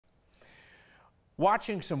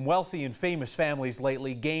Watching some wealthy and famous families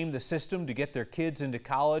lately game the system to get their kids into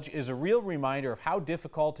college is a real reminder of how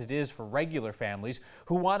difficult it is for regular families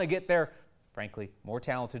who want to get their, frankly, more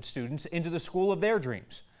talented students into the school of their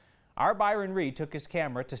dreams. Our Byron Reed took his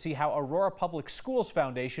camera to see how Aurora Public Schools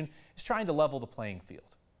Foundation is trying to level the playing field.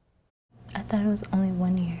 I thought it was only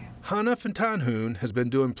 1 year. Hannah Fantanhoon has been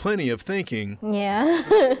doing plenty of thinking. Yeah,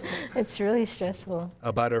 it's really stressful.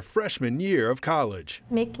 About her freshman year of college.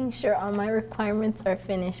 Making sure all my requirements are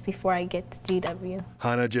finished before I get to GW.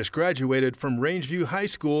 Hannah just graduated from Rangeview High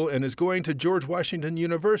School and is going to George Washington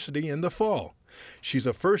University in the fall. She's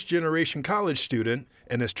a first-generation college student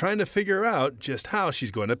and is trying to figure out just how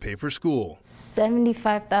she's going to pay for school.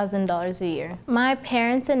 $75,000 a year. My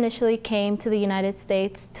parents initially came to the United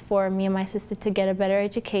States for me and my sister to get a better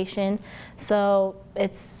education, so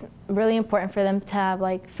it's really important for them to have,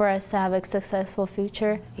 for us to have a successful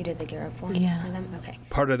future. You did the Gear Up form Yeah. for them? Okay.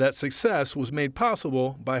 Part of that success was made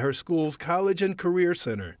possible by her school's College and Career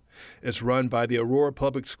Center. It's run by the Aurora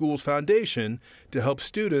Public Schools Foundation to help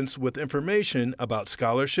students with information about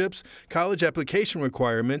scholarships, college application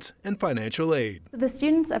requirements, and financial aid. The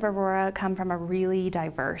students of Aurora come from a really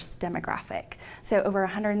diverse demographic. So over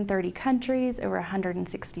 130 countries, over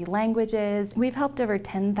 160 languages. We've helped over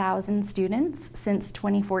 10,000 students since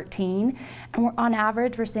 2014, and on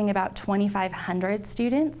average we're seeing about 2,500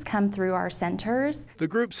 students come through our centers. The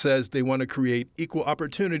group says they want to create equal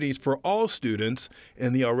opportunities for all students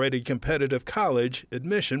in the already competitive college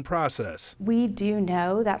admission process. We do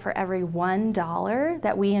know that for every $1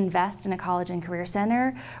 that we invest in a college and career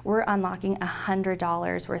center, we're unlocking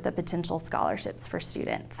 $100 worth of potential scholarships for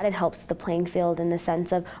students. It helps the playing field in the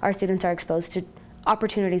sense of our students are exposed to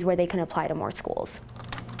opportunities where they can apply to more schools.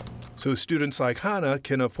 So students like Hannah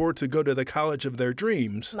can afford to go to the college of their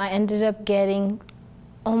dreams. I ended up getting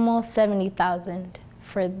almost $70,000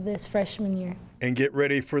 for this freshman year. And get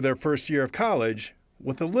ready for their first year of college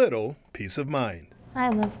with a little peace of mind. I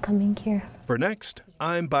love coming here. For Next,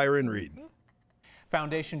 I'm Byron Reed.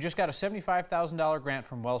 Foundation just got a $75,000 grant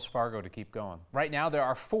from Wells Fargo to keep going. Right now, there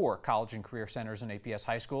are 4 college and career centers in APS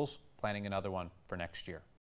high schools, planning another one for next year.